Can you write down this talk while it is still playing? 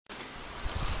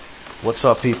What's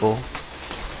up, people?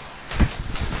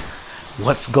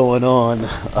 What's going on?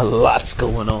 A lot's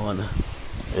going on.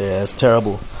 Yeah, it's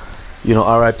terrible.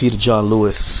 R.I.P. to John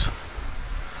Lewis.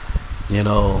 You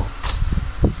know,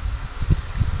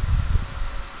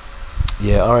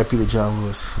 yeah, R.I.P. to John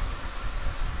Lewis.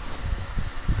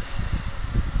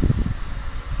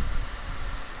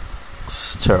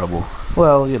 It's terrible.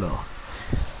 Well,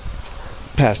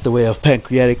 passed away of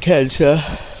pancreatic cancer.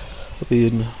 I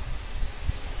mean,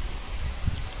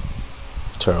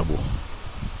 terrible.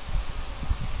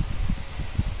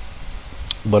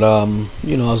 But I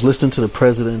was listening to the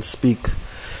president speak,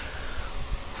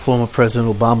 former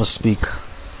President Obama speak,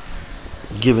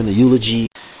 giving the eulogy.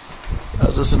 I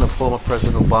was listening to former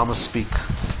President Obama speak,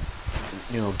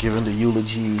 giving the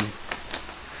eulogy,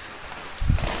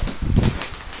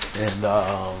 and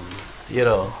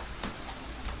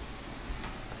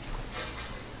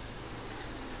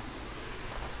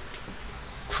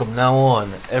from now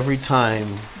on, every time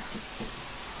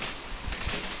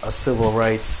a civil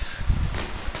rights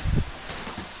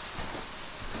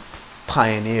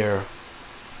pioneer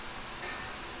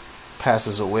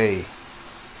passes away,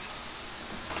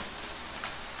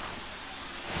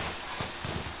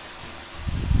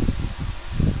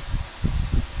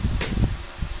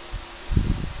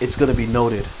 it's going to be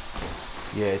noted.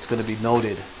 Yeah, it's going to be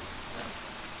noted.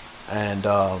 And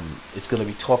it's going to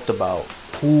be talked about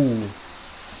who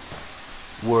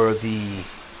were the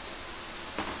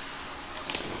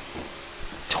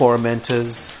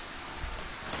tormentors,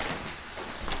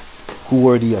 who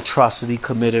were the atrocity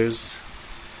committers,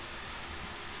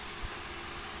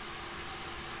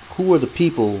 who were the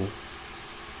people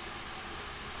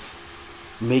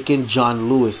making John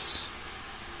Lewis's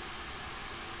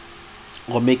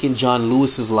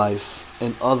life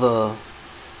and other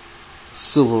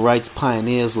civil rights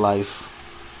pioneers' life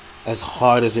as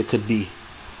hard as it could be.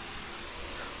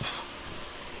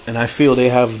 And I feel they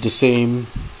have the same,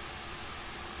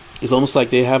 it's almost like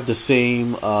they have the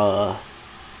same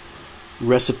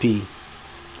recipe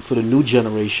for the new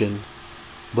generation,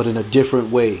 but in a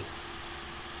different way.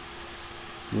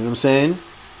 You know what I'm saying?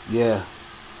 Yeah.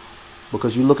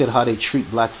 Because you look at how they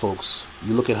treat black folks.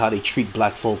 You look at how they treat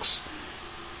black folks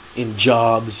in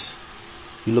jobs.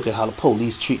 You look at how the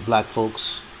police treat black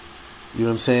folks. You know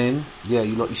what I'm saying? Yeah,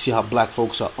 you see how black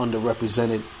folks are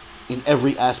underrepresented in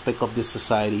every aspect of this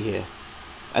society here.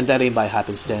 And that ain't by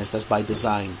happenstance, that's by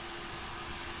design.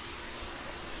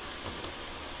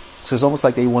 So it's almost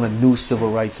like they want a new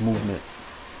civil rights movement.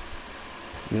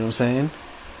 You know what I'm saying?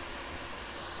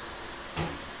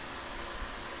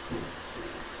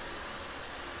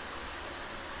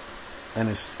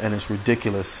 And it's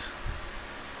ridiculous.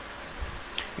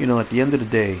 At the end of the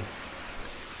day,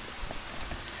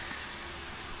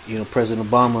 President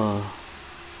Obama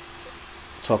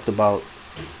talked about,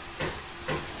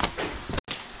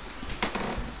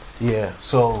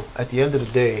 so at the end of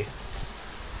the day,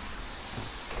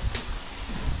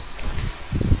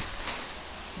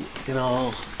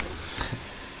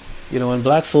 when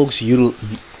black folks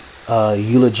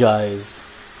eulogize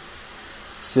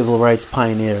civil rights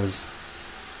pioneers,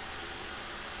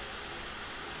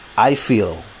 I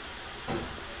feel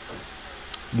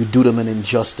you do them an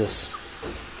injustice.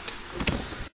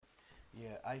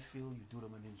 Yeah, I feel you do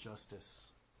them an injustice.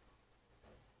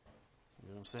 You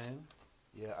know what I'm saying?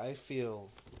 Yeah, I feel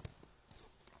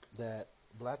that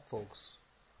black folks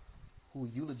who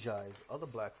eulogize other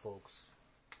black folks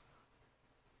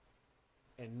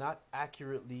and not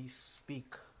accurately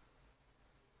speak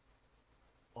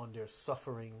on their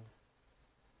suffering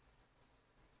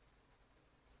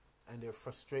and their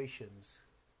frustrations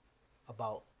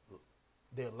about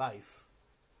their life,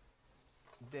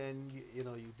 then you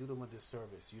do them a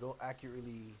disservice. You don't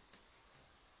accurately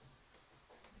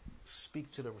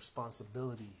speak to the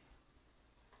responsibility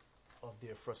of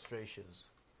their frustrations.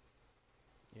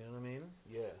 You know what I mean?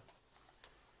 Yeah.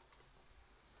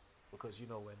 Because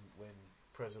when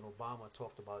President Obama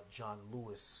talked about John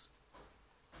Lewis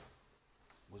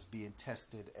was being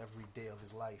tested every day of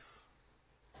his life.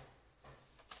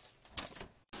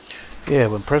 Yeah,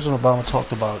 when President Obama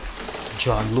talked about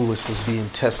John Lewis was being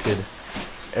tested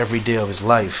every day of his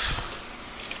life,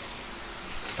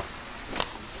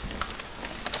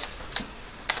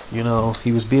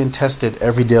 he was being tested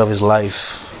every day of his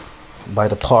life by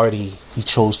the party he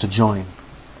chose to join.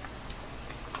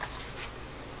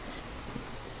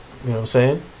 You know what I'm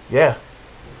saying? Yeah.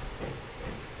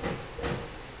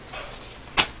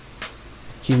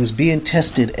 He was being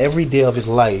tested every day of his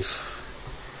life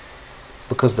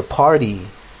because the party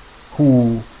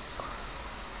who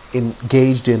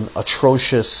engaged in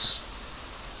atrocious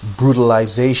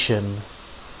brutalization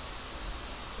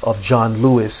of John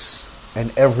Lewis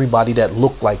and everybody that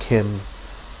looked like him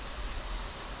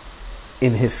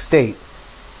in his state,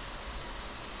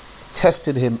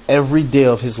 tested him every day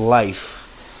of his life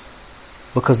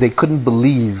because they couldn't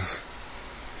believe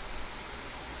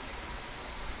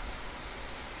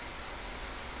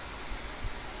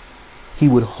he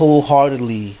would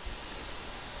wholeheartedly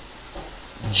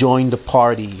join the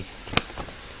party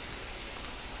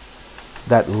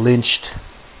that lynched,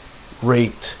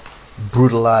 raped,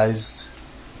 brutalized,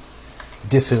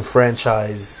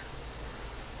 disenfranchised,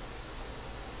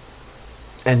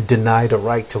 and denied a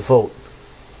right to vote.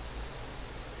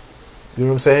 You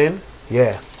know what I'm saying?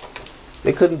 Yeah.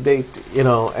 They couldn't,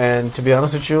 and to be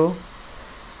honest with you,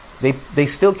 they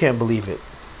still can't believe it.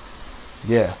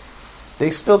 Yeah. They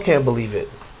still can't believe it.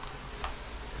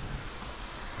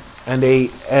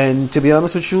 And to be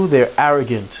honest with you, they're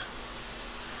arrogant.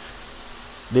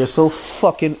 They're so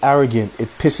fucking arrogant, it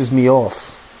pisses me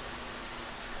off.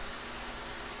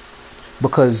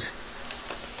 Because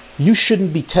you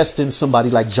shouldn't be testing somebody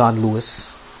like John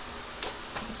Lewis.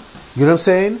 You know what I'm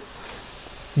saying?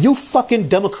 You fucking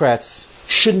Democrats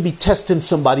shouldn't be testing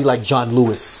somebody like John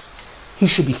Lewis. He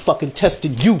should be fucking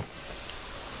testing you.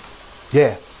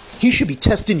 Yeah. He should be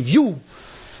testing you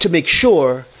to make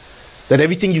sure that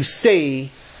everything you say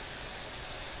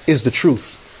is the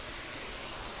truth.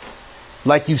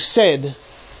 Like you said,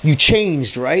 you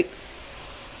changed, right?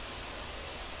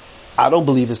 I don't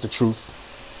believe it's the truth.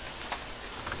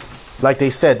 Like they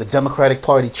said, the Democratic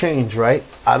Party changed, right?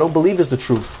 I don't believe it's the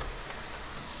truth.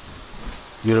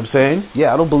 You know what I'm saying?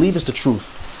 Yeah, I don't believe it's the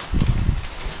truth.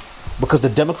 Because the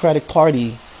Democratic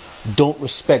Party don't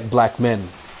respect black men.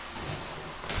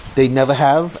 They never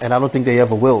have, and I don't think they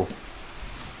ever will.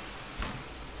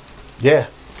 Yeah.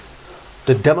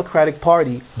 The Democratic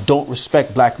Party don't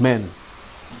respect black men.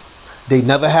 They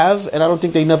never have, and I don't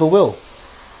think they never will.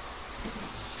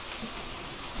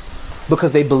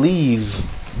 Because they believe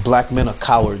black men are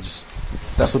cowards.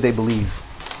 That's what they believe.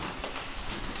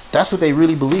 That's what they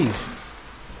really believe.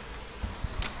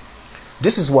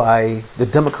 This is why the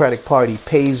Democratic Party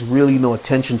pays really no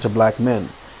attention to black men.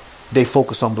 They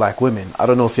focus on black women. I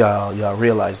don't know if y'all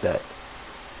realize that.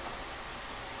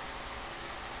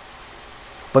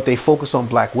 But they focus on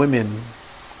black women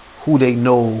who they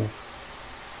know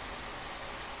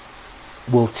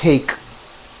will take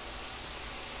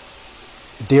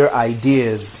their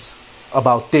ideas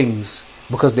about things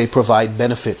because they provide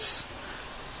benefits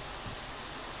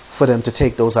for them to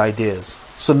take those ideas.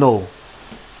 So no,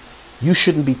 you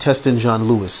shouldn't be testing John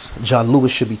Lewis. John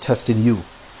Lewis should be testing you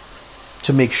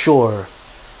to make sure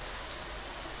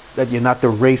that you're not the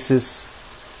racist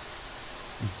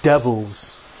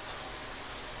devils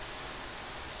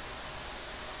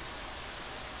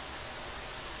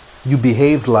you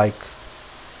behaved like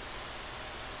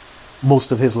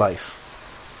most of his life.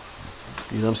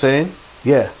 You know what I'm saying?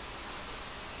 Yeah.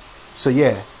 So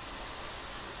yeah,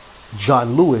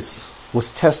 John Lewis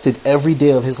was tested every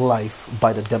day of his life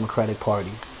by the Democratic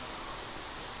Party.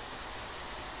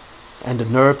 And the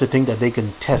nerve to think that they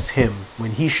can test him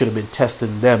when he should have been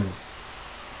testing them.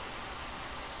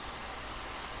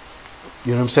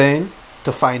 You know what I'm saying?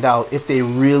 To find out if they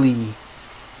really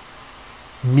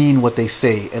mean what they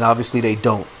say, and obviously they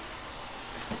don't.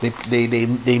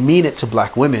 They mean it to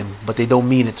black women, but they don't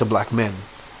mean it to black men.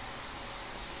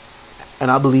 And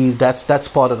I believe that's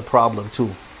part of the problem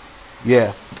too.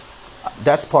 Yeah,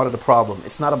 that's part of the problem.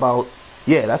 It's not about,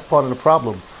 yeah, that's part of the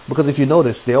problem. Because if you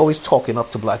notice, they're always talking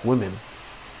up to black women.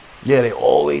 Yeah, they're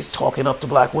always talking up to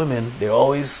black women. They're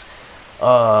always,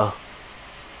 oh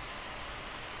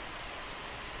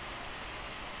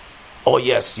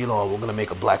yes, you know, we're going to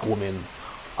make a black woman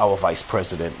our vice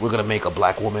president. We're going to make a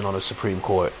black woman on the Supreme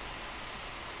Court.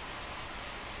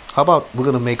 How about we're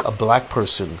going to make a black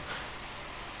person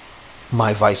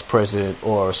my vice president,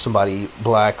 or somebody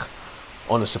black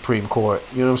on the Supreme Court?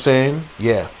 You know what I'm saying?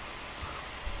 Yeah.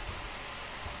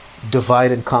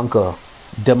 Divide and conquer.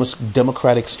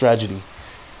 Democratic strategy.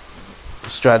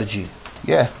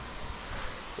 Yeah.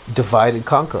 Divide and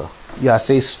conquer. Yeah, I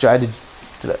say strategy.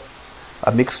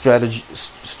 A mixed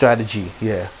strategy.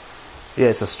 Yeah. Yeah,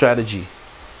 it's a strategy.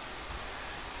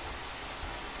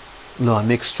 No, a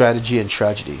mixed strategy and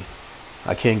tragedy.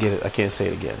 I can't get it. I can't say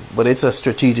it again. But it's a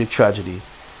strategic tragedy.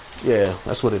 Yeah,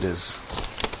 that's what it is.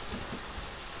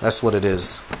 That's what it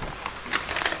is.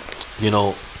 You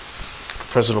know,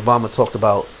 President Obama talked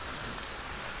about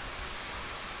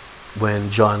when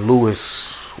John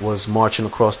Lewis was marching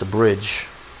across the bridge,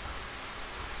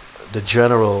 the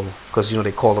general, because, you know,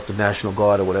 they call up the National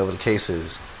Guard or whatever the case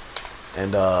is,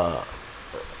 and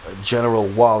General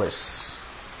Wallace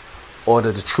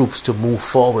order the troops to move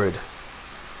forward,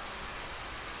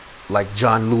 like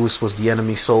John Lewis was the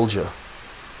enemy soldier.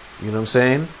 You know what I'm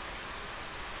saying?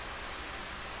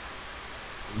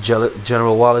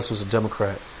 General Wallace was a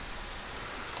Democrat.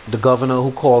 The governor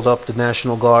who called up the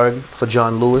National Guard for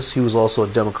John Lewis, he was also a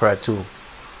Democrat too.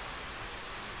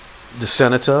 The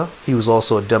senator, he was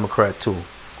also a Democrat too.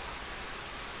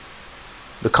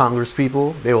 The Congress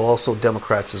people, they were also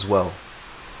Democrats as well.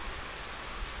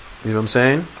 You know what I'm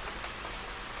saying?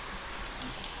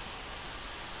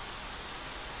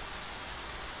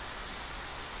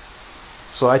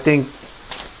 So I think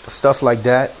stuff like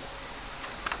that,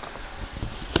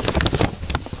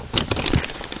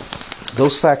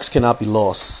 those facts cannot be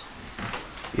lost.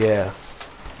 Yeah.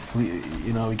 We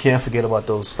can't forget about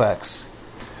those facts.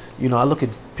 I look at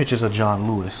pictures of John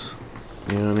Lewis.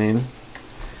 You know what I mean?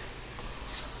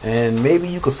 And maybe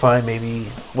you could find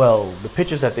the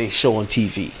pictures that they show on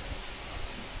TV.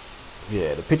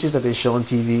 Yeah, the pictures that they show on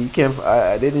TV,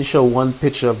 they didn't show one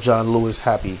picture of John Lewis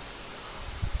happy.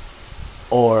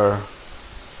 Or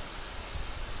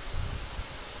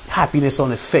happiness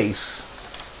on his face.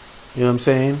 You know what I'm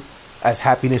saying? As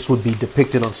happiness would be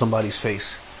depicted on somebody's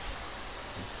face.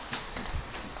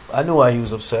 I knew why he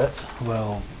was upset.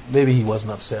 Well, maybe he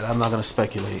wasn't upset. I'm not going to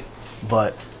speculate.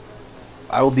 But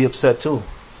I will be upset too.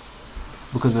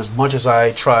 Because as much as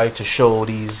I try to show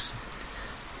these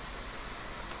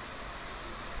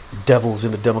devils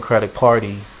in the Democratic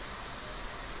Party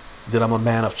that I'm a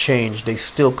man of change, they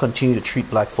still continue to treat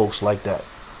black folks like that.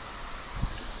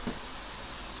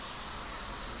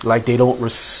 Like they don't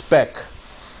respect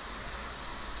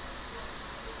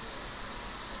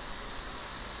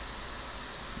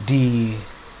the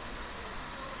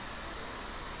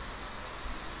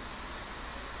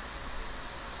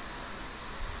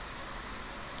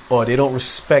they don't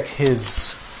respect they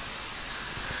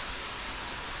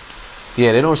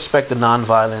don't respect the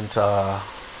nonviolent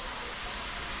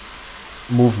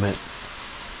movement.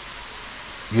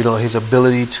 His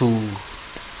ability to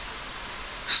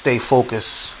stay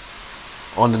focused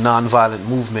on the nonviolent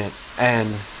movement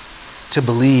and to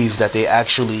believe that they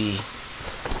actually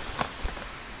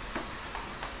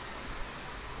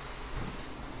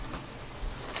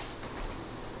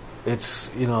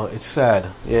it's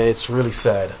sad. Yeah, it's really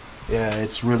sad. Yeah,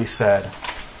 it's really sad.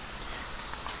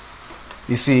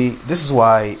 You see, this is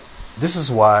why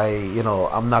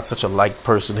I'm not such a liked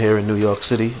person here in New York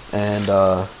City, and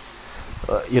by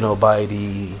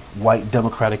the white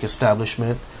Democratic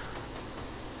establishment,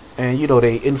 and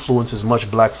they influence as much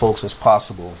black folks as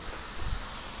possible.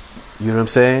 You know what I'm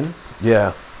saying?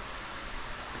 Yeah.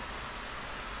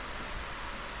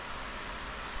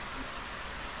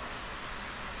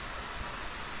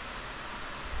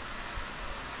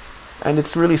 And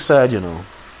it's really sad,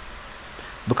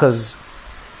 because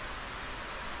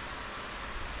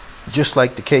just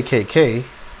like the KKK,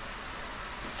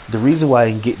 the reason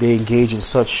why they engage in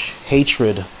such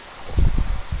hatred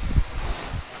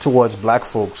towards black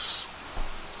folks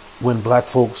when black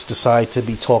folks decide to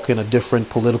be talking a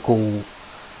different political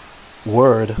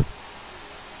word,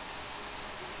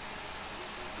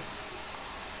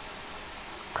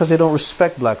 because they don't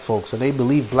respect black folks and they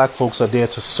believe black folks are there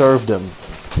to serve them.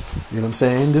 You know what I'm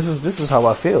saying? This is how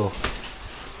I feel.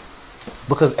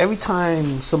 Because every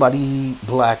time somebody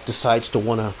black decides to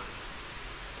want to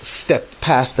step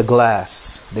past the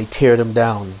glass, they tear them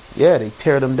down. Yeah, they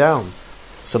tear them down.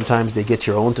 Sometimes they get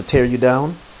your own to tear you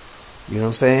down. You know what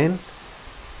I'm saying?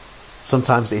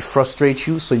 Sometimes they frustrate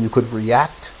you so you could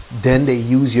react. Then they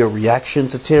use your reaction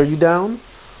to tear you down.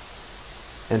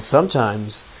 And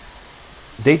sometimes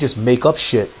they just make up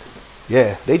shit.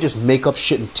 Yeah, they just make up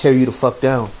shit and tear you the fuck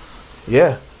down.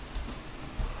 Yeah.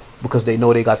 Because they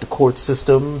know they got the court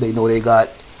system. They know they got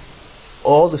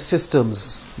all the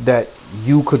systems that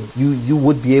you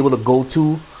would be able to go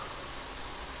to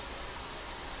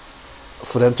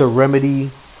for them to remedy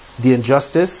the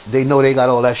injustice. They know they got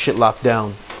all that shit locked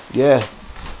down. Yeah.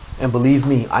 And believe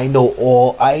me, I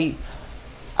know I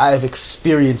have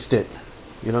experienced it.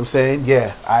 You know what I'm saying?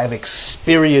 Yeah, I have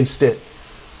experienced it.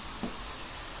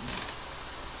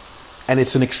 And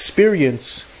it's an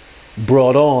experience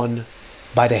brought on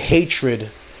by the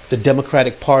hatred the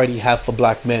Democratic Party have for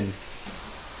black men.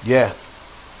 Yeah.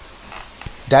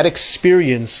 That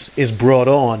experience is brought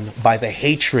on by the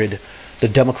hatred the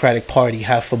Democratic Party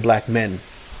have for black men.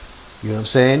 You know what I'm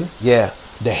saying? Yeah.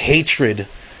 The hatred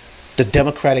the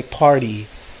Democratic Party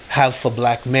have for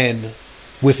black men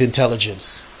with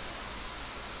intelligence.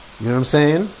 You know what I'm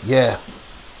saying? Yeah.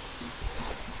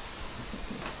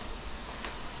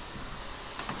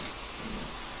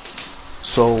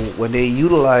 So when they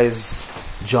utilize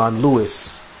John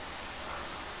Lewis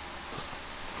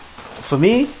For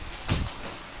me,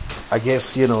 I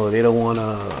guess, they don't want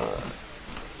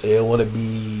to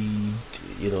be,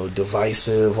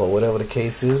 divisive or whatever the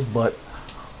case is, but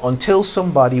until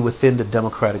somebody within the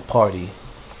Democratic Party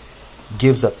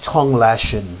gives a tongue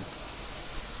lashing,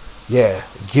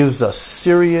 gives a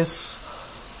serious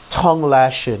tongue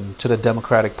lashing to the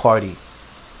Democratic Party,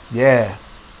 and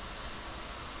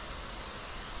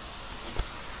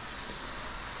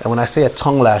when I say a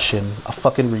tongue lashing, a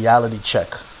fucking reality check,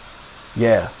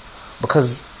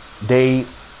 because the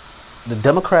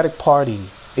Democratic Party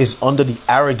is under the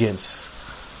arrogance,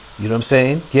 you know what I'm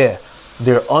saying?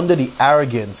 They're under the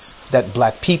arrogance that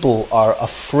black people are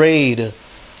afraid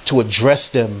to address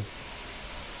them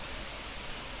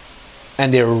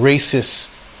and their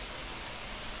racist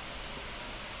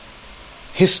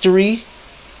history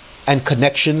and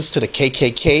connections to the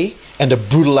KKK and the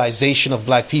brutalization of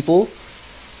black people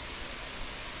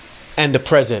and the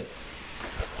present.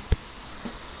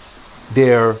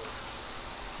 They're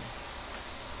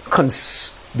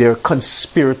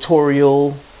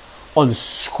conspiratorial,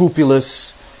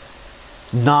 unscrupulous,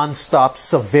 non-stop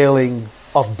surveilling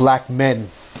of black men.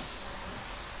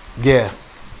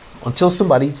 Until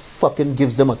somebody fucking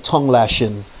gives them a tongue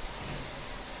lashing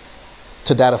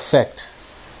to that effect,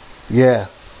 then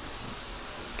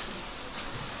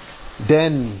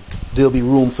there'll be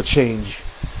room for change.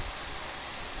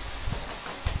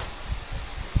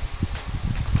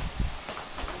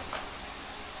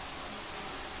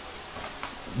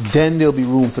 Then there'll be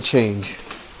room for change.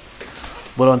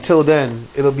 But until then,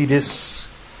 it'll be this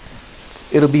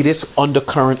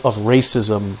undercurrent of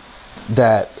racism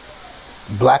that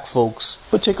black folks,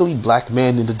 particularly black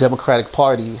men in the Democratic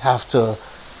Party, have to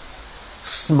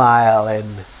smile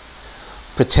and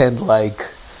pretend like,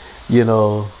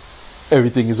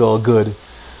 everything is all good.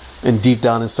 And deep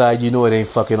down inside, it ain't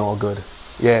fucking all good.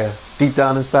 Deep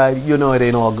down inside, it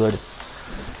ain't all good.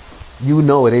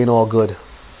 It ain't all good.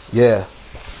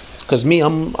 Because me,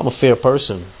 I'm a fair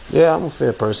person. I'm a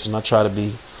fair person. I try to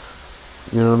be.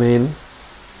 You know what I mean?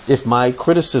 If my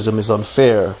criticism is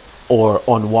unfair or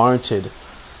unwarranted,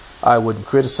 I wouldn't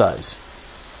criticize.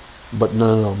 But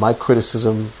no. My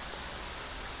criticism,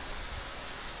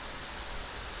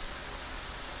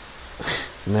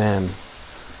 man,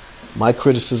 my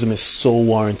criticism is so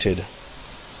warranted.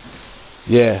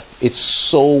 It's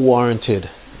so warranted.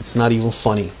 It's not even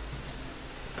funny.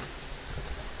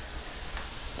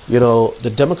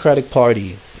 The Democratic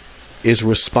Party is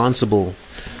responsible.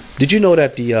 Did you know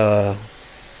that the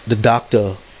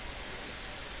doctor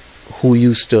who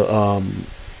used to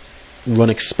run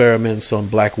experiments on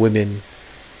black women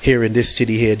here in this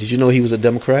city here, did you know he was a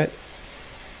Democrat?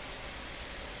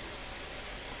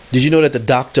 Did you know that the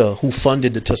doctor who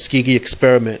funded the Tuskegee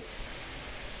experiment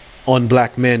on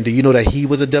black men, do you know that he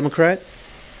was a Democrat?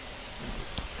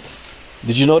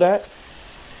 Did you know that?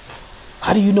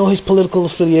 How do you know his political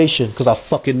affiliation? Because I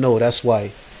fucking know, that's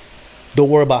why. Don't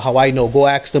worry about how I know. Go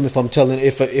ask them if I'm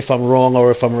wrong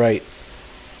or if I'm right.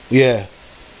 You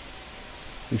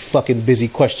fucking busy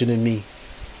questioning me.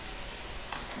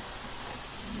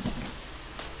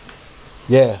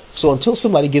 So until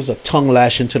somebody gives a tongue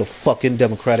lashing to the fucking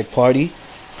Democratic Party,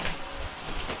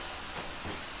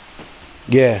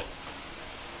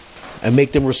 and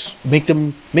make them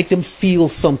feel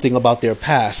something about their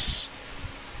past.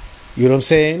 You know what I'm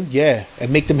saying?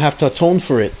 And make them have to atone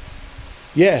for it.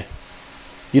 You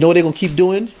know what they're going to keep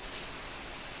doing?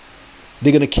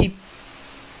 They're going to keep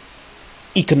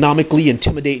economically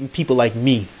intimidating people like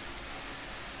me.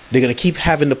 They're going to keep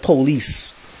having the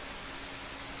police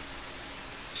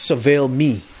surveil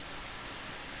me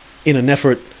in an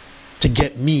effort to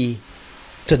get me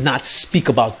to not speak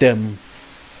about them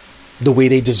the way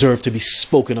they deserve to be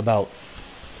spoken about.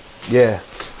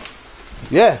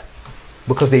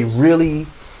 Because they really,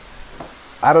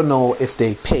 I don't know if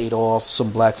they paid off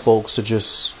some black folks to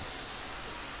just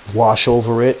wash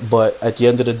over it, but at the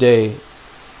end of the day,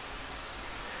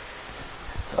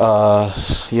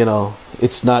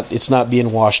 it's not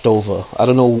being washed over. I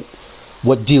don't know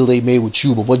what deal they made with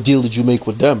you, but what deal did you make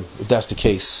with them, if that's the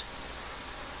case?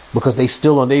 Because they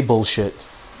still on their bullshit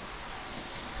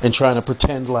and trying to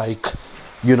pretend like,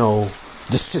 the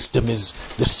system is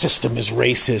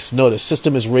racist. No, the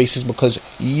system is racist because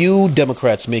you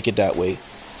Democrats make it that way.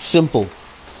 Simple.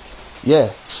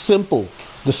 Simple.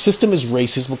 The system is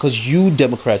racist because you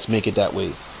Democrats make it that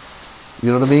way.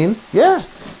 You know what I mean?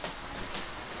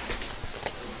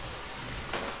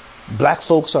 Black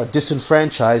folks are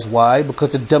disenfranchised. Why? Because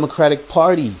the Democratic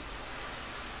Party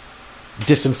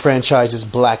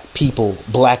disenfranchises black people,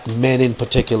 black men in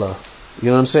particular. You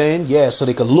know what I'm saying? So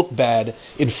they can look bad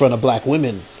in front of black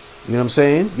women. You know what I'm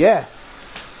saying? Yeah.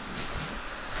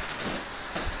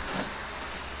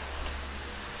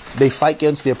 They fight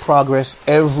against their progress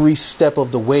every step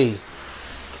of the way.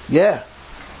 Yeah.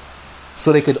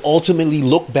 So they could ultimately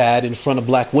look bad in front of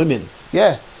black women.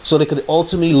 Yeah. So they could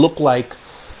ultimately look like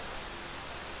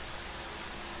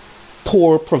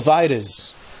poor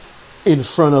providers in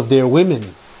front of their women.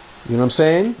 You know what I'm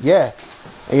saying? Yeah.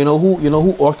 And you know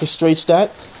who orchestrates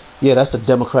that? Yeah, that's the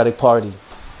Democratic Party.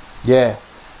 Yeah.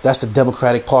 That's the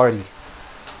Democratic Party.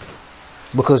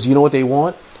 Because you know what they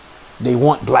want? They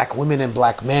want black women and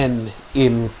black men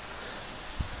in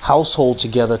household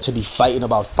together to be fighting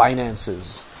about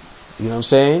finances. You know what I'm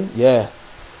saying? Yeah.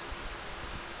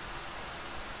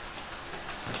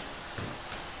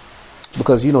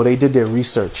 Because, they did their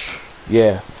research.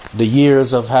 Yeah. The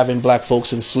years of having black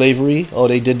folks in slavery,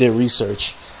 they did their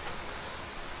research.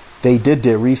 They did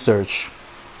their research.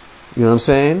 You know what I'm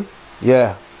saying?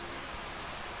 Yeah.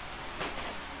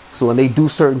 So when they do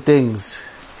certain things,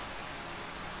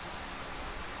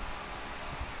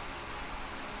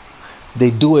 they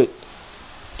do it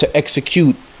to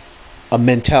execute a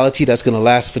mentality that's going to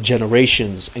last for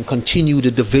generations and continue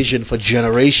the division for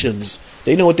generations.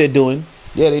 They know what they're doing.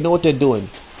 Yeah, they know what they're doing.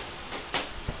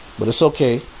 But it's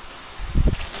okay.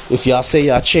 If y'all say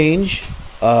y'all change,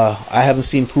 I haven't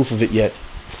seen proof of it yet.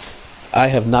 I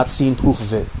have not seen proof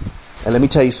of it. And let me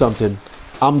tell you something.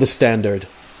 I'm the standard.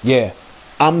 Yeah,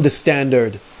 I'm the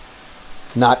standard.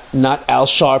 Not Al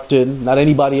Sharpton, not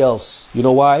anybody else. You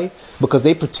know why? Because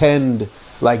they pretend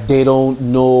like they don't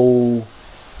know.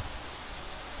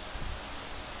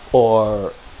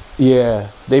 Or, yeah,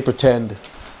 they pretend.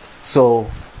 So,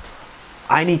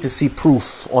 I need to see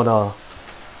proof on a,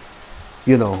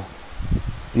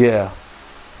 yeah.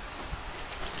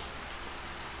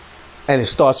 And it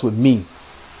starts with me.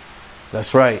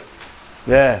 That's right.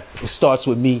 Yeah, it starts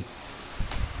with me.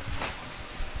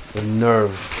 The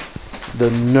nerve.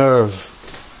 The nerve.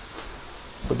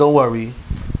 But don't worry.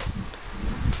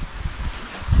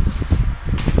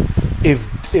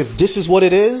 If this is what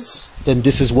it is, then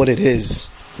this is what it is.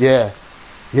 Yeah.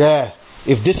 Yeah.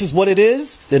 If this is what it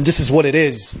is, then this is what it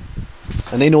is.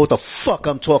 And they know what the fuck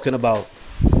I'm talking about.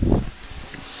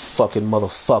 Fucking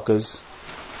motherfuckers.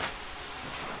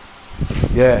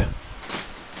 Yeah.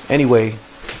 Anyway,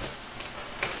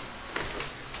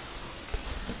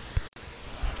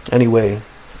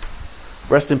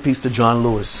 rest in peace to John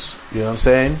Lewis. You know what I'm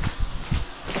saying?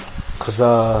 Because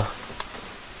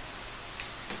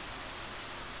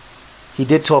he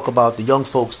did talk about the young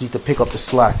folks need to pick up the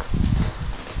slack.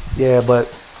 Yeah, but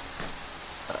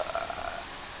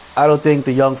I don't think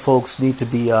the young folks need to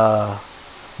be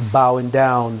bowing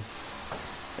down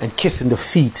and kissing the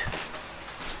feet,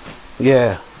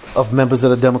 yeah, of members of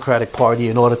the Democratic Party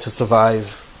in order to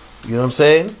survive. You know what I'm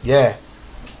saying? Yeah.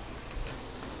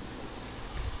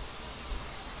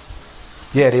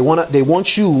 Yeah, they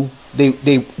want you,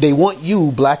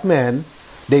 black men,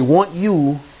 they want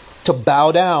you to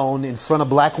bow down in front of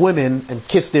black women and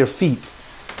kiss their feet.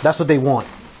 That's what they want.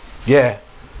 Yeah.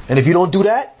 And if you don't do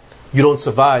that, you don't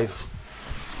survive.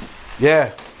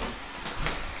 Yeah.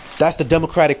 That's the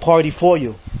Democratic Party for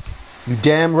you. You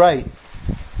damn right.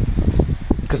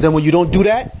 Because then when you don't do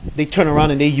that, they turn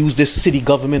around and they use this city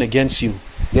government against you.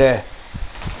 Yeah.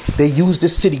 They use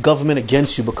this city government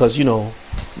against you because,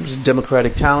 it's a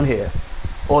Democratic town here.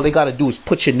 All they got to do is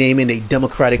put your name in a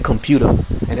Democratic computer.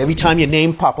 And every time your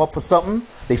name pop up for something,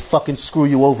 they fucking screw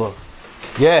you over.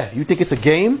 Yeah, you think it's a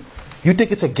game? You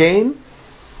think it's a game?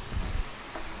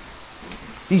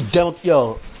 These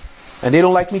and they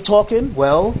don't like me talking?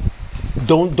 Well,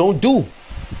 don't do.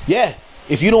 Yeah,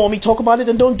 if you don't want me to talk about it,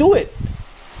 then don't do it.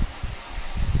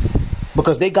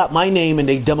 Because they got my name in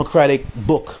their Democratic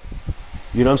book.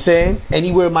 You know what I'm saying?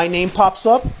 Anywhere my name pops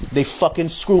up, they fucking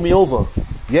screw me over.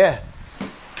 Yeah.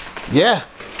 Yeah.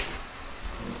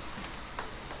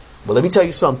 But let me tell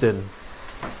you something.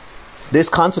 There's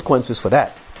consequences for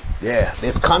that. Yeah,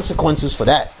 there's consequences for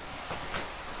that.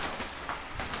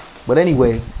 But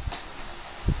anyway,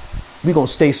 we gonna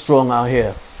stay strong out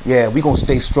here. Yeah, we gonna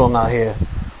stay strong out here.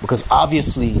 Because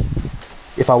obviously,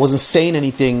 if I wasn't saying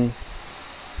anything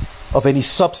of any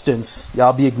substance,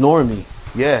 y'all be ignoring me.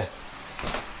 Yeah.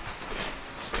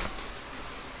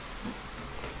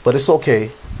 But it's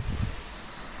okay.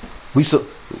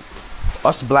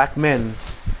 Us black men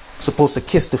supposed to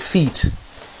kiss the feet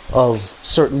of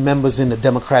certain members in the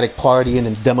Democratic Party and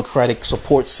in the Democratic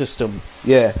support system.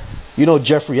 Yeah.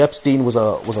 Jeffrey Epstein was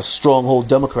a stronghold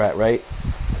Democrat, right?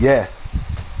 Yeah.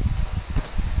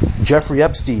 Jeffrey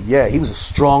Epstein, yeah, he was a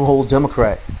stronghold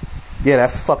Democrat. Yeah, that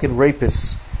fucking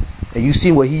rapist. And you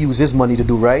see what he used his money to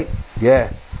do, right?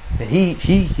 Yeah. And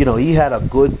he had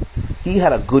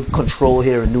a good control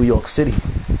here in New York City.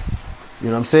 You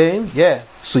know what I'm saying? Yeah.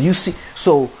 So you see,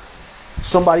 so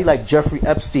somebody like Jeffrey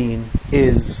Epstein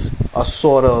is a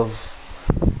sort of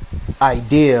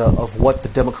idea of what the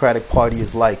Democratic Party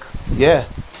is like. Yeah.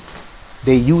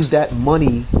 They use that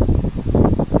money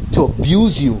to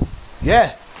abuse you.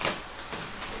 Yeah.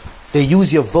 They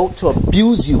use your vote to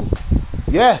abuse you.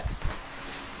 Yeah.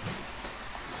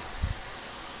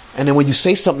 And then when you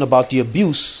say something about the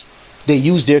abuse, they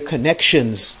use their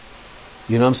connections.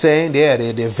 You know what I'm saying? Yeah,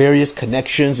 their various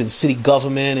connections in city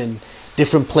government and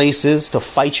different places to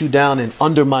fight you down and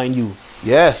undermine you.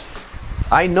 Yeah.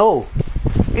 I know.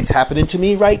 It's happening to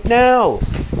me right now.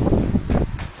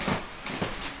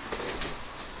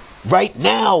 Right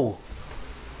now.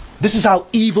 This is how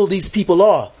evil these people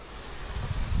are.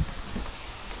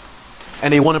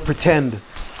 And they want to pretend.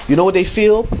 You know what they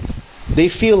feel? They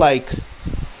feel like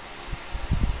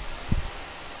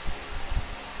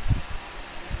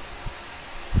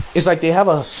it's like they have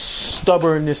a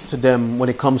stubbornness to them when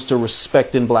it comes to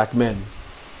respecting black men.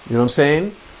 You know what I'm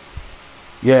saying?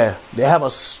 Yeah, they have a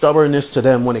stubbornness to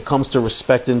them when it comes to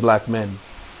respecting black men.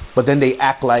 But then they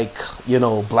act like,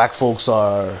 black folks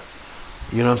are,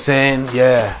 you know what I'm saying?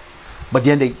 Yeah. But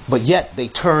yet they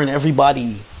turn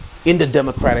everybody in the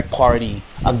Democratic Party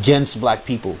against black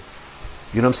people.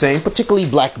 You know what I'm saying? Particularly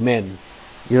black men.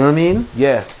 You know what I mean?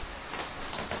 Yeah.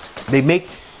 They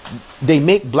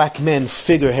make black men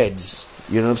figureheads.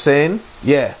 You know what I'm saying?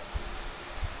 Yeah.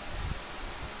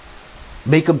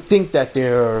 Make them think that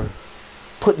they're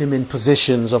putting them in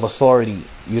positions of authority.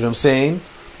 You know what I'm saying?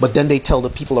 But then they tell the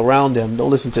people around them, don't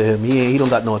listen to him. He don't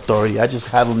got no authority. I just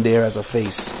have him there as a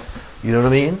face. You know what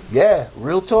I mean? Yeah,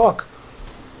 real talk.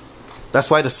 That's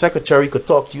why the secretary could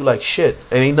talk to you like shit.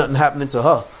 And ain't nothing happening to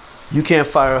her. You can't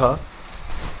fire her.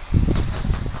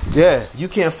 Yeah, you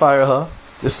can't fire her.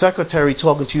 The secretary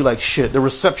talking to you like shit. The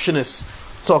receptionist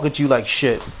talking to you like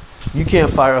shit. You can't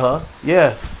fire her.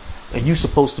 Yeah. And you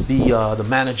supposed to be the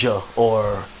manager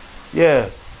or... Yeah.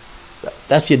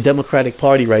 That's your Democratic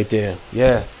Party right there.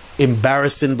 Yeah.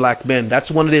 Embarrassing black men.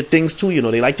 That's one of their things too,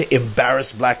 They like to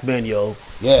embarrass black men, yo.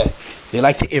 Yeah. They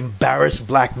like to embarrass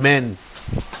black men.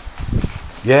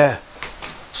 Yeah.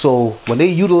 So when they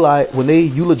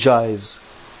eulogize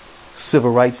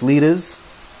civil rights leaders,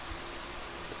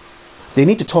 they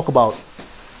need to talk about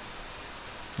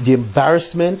the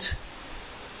embarrassment.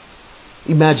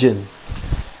 Imagine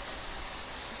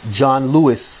John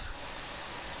Lewis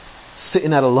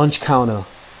sitting at a lunch counter.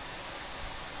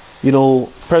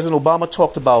 President Obama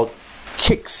talked about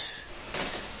kicks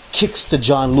to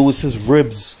John Lewis's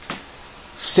ribs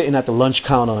sitting at the lunch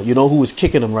counter. You know who was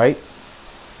kicking him, right?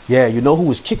 Yeah, you know who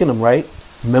was kicking him, right?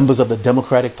 Members of the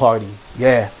Democratic Party.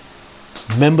 Yeah.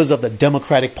 Members of the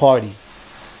Democratic Party.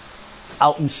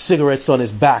 Out in cigarettes on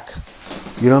his back.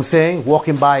 You know what I'm saying?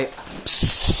 Walking by,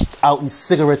 out in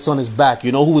cigarettes on his back.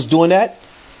 You know who was doing that?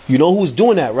 You know who was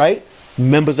doing that, right?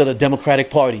 Members of the Democratic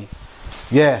Party.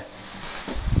 Yeah.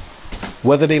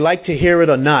 Whether they like to hear it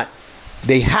or not,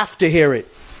 they have to hear it.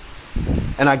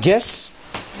 And I guess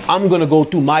I'm going to go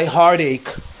through my heartache.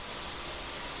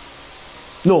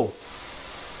 No.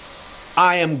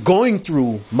 I am going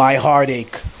through my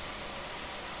heartache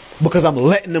because I'm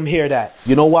letting them hear that.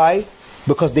 You know why?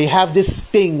 Because they have this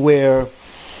thing where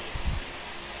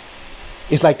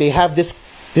it's like they have this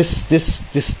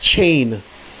chain.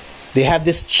 They have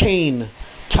this chain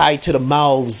tied to the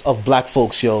mouths of black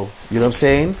folks, yo. You know what I'm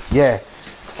saying? Yeah.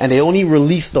 And they only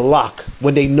release the lock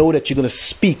when they know that you're going to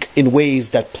speak in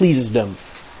ways that pleases them.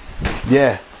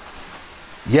 Yeah.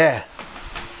 Yeah.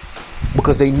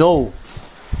 Because they know,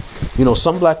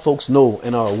 some black folks know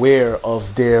and are aware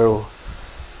of their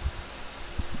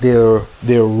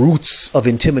roots of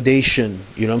intimidation.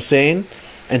 You know what I'm saying?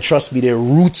 And trust me, their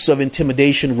roots of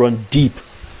intimidation run deep.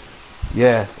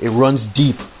 Yeah, it runs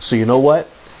deep. So you know what?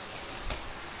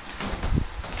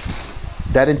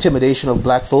 That intimidation of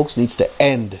black folks needs to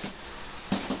end.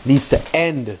 Needs to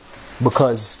end.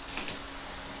 Because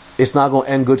it's not going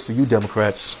to end good for you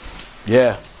Democrats.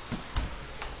 Yeah.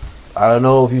 I don't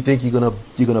know if you think you're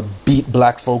gonna beat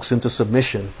black folks into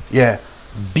submission. Yeah.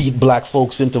 Beat black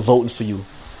folks into voting for you.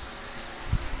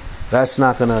 That's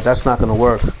not gonna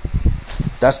work.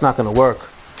 That's not gonna work.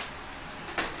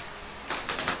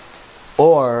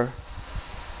 Or,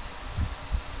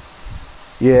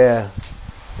 yeah,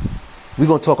 we're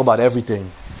gonna talk about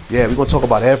everything. Yeah, we're gonna talk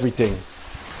about everything.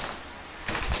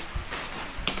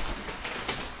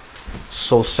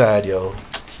 So sad, yo.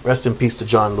 Rest in peace to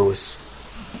John Lewis.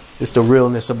 It's the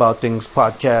Realness About Things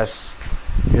podcast.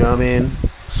 You know what I mean?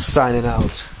 Signing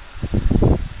out.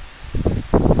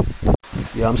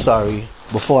 Yeah. Yeah, I'm sorry.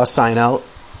 Before I sign out,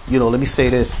 let me say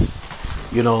this.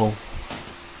 You know,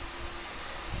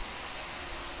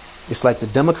 it's like the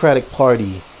Democratic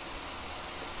Party.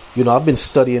 I've been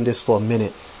studying this for a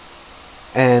minute,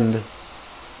 and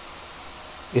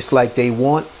it's like they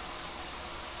want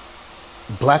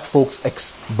black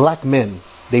men.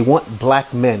 They want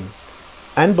black men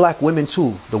and black women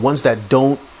too. The ones that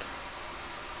don't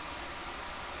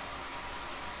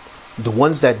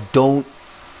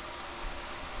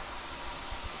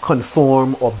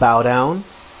conform or bow down.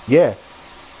 Yeah,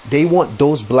 they want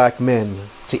those black men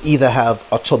to either have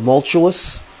a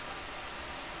tumultuous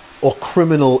or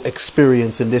criminal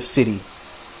experience in this city.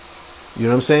 You know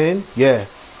what I'm saying? Yeah.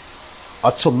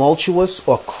 A tumultuous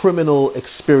or criminal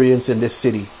experience in this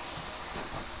city.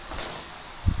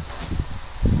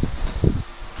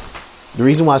 The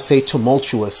reason why I say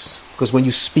tumultuous, because when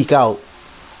you speak out,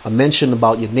 I mentioned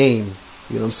about your name.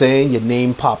 You know what I'm saying? Your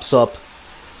name pops up.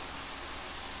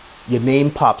 And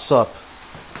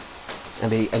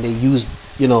they use,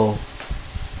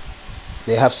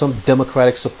 they have some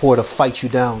Democratic supporter fight you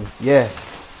down. Yeah.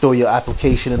 Throw your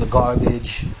application in the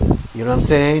garbage. You know what I'm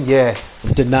saying? Yeah.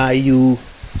 Deny you,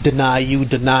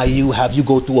 have you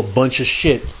go through a bunch of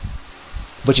shit.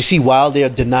 But you see, while they're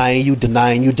denying you,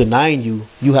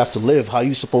 you have to live. How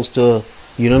you supposed to,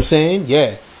 you know what I'm saying?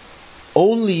 Yeah.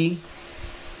 Only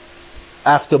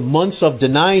after months of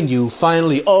denying you,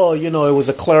 finally, it was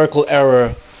a clerical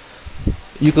error,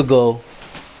 you could go.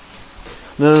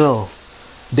 No.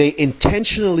 They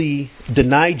intentionally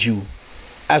denied you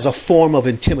as a form of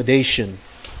intimidation.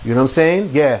 You know what I'm saying?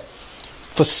 Yeah.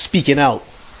 For speaking out.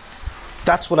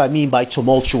 That's what I mean by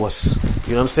tumultuous. You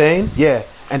know what I'm saying? Yeah.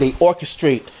 And they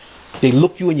orchestrate. They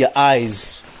look you in your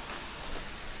eyes.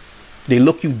 They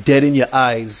look you dead in your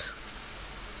eyes.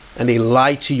 And they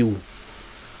lie to you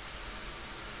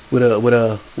with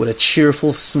a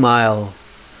cheerful smile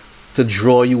to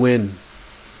draw you in.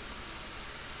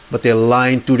 But they're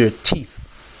lying through their teeth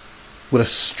with a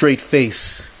straight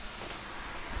face.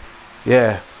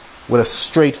 Yeah. With a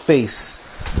straight face.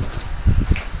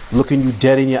 Looking you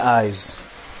dead in your eyes.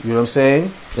 You know what I'm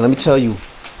saying? And let me tell you,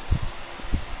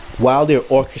 while they're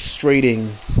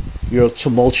orchestrating your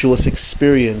tumultuous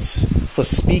experience for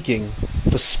speaking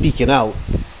out,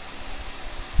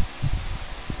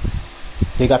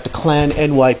 they got the Klan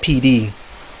NYPD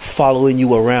following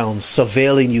you around,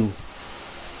 surveilling you,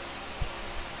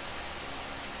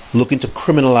 looking to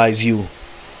criminalize you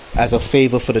as a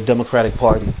favor for the Democratic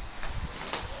Party.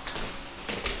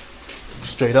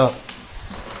 Straight up.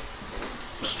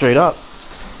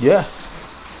 Yeah.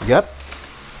 Yep.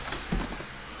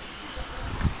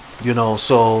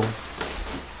 So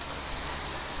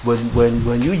when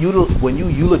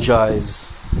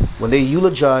they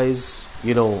eulogize,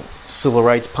 civil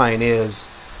rights pioneers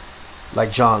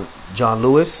like John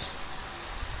Lewis,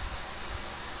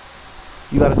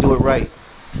 you got to do it right.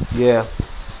 Yeah.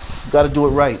 You got to do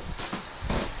it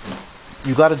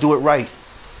right.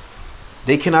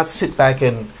 They cannot sit back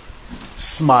and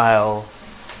smile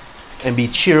and be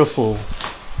cheerful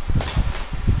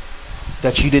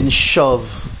that you didn't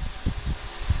shove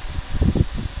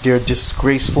their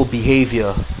disgraceful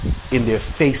behavior in their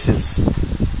faces,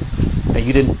 and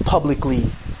you didn't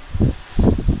publicly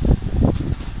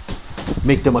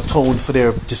make them atone for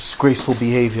their disgraceful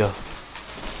behavior.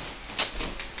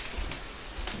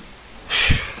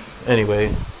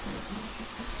 Anyway,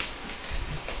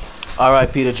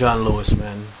 R.I.P. to John Lewis,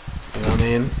 man. You know what I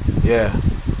mean? Yeah.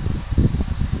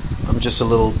 I'm just a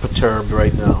little perturbed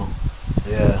right now.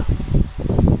 Yeah.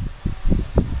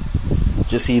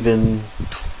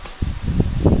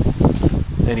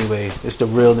 Anyway, it's the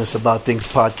Realness About Things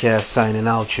podcast signing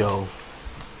out, yo.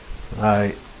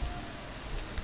 Alright.